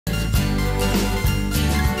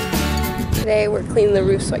today we're cleaning the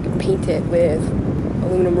roof so I can paint it with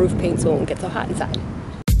aluminum roof paint so it won't get so hot inside.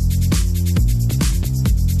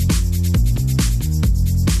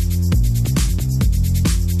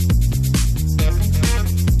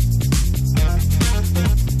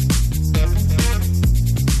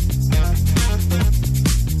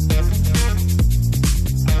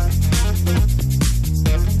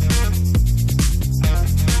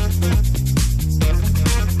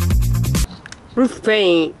 Roof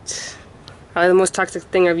paint. Probably the most toxic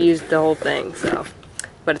thing I've used the whole thing, so.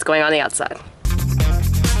 But it's going on the outside.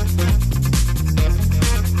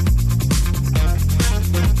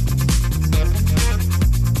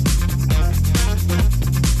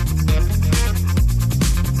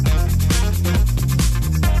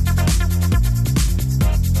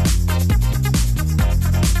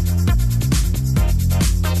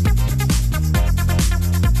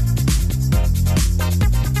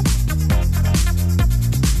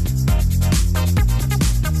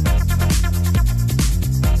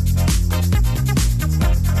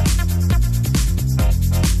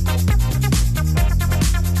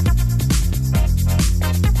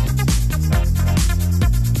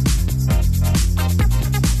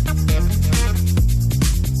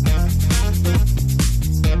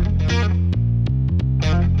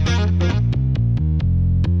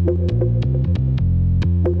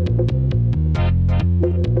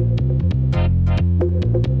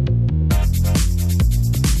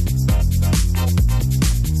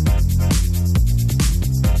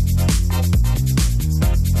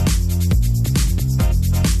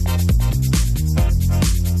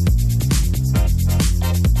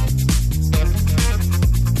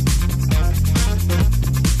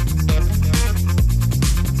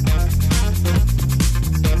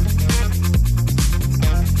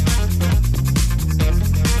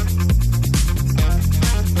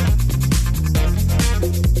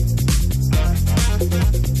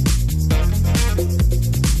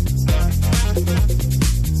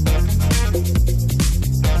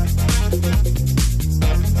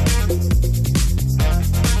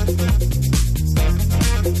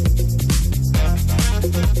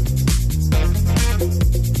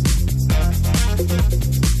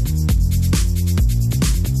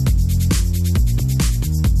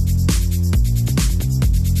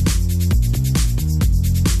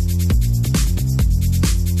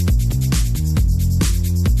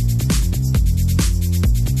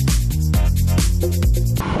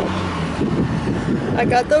 I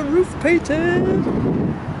got the roof painted.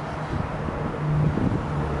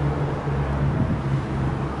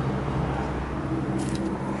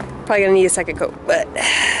 Probably gonna need a second coat, but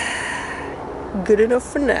good enough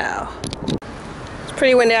for now. It's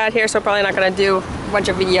pretty windy out here, so I'm probably not gonna do a bunch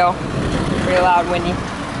of video. Pretty loud and windy.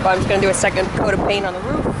 But I'm just gonna do a second coat of paint on the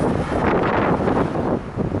roof.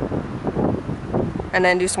 And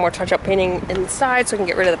then do some more touch-up painting inside so I can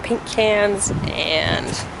get rid of the paint cans and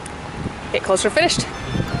get closer to finished.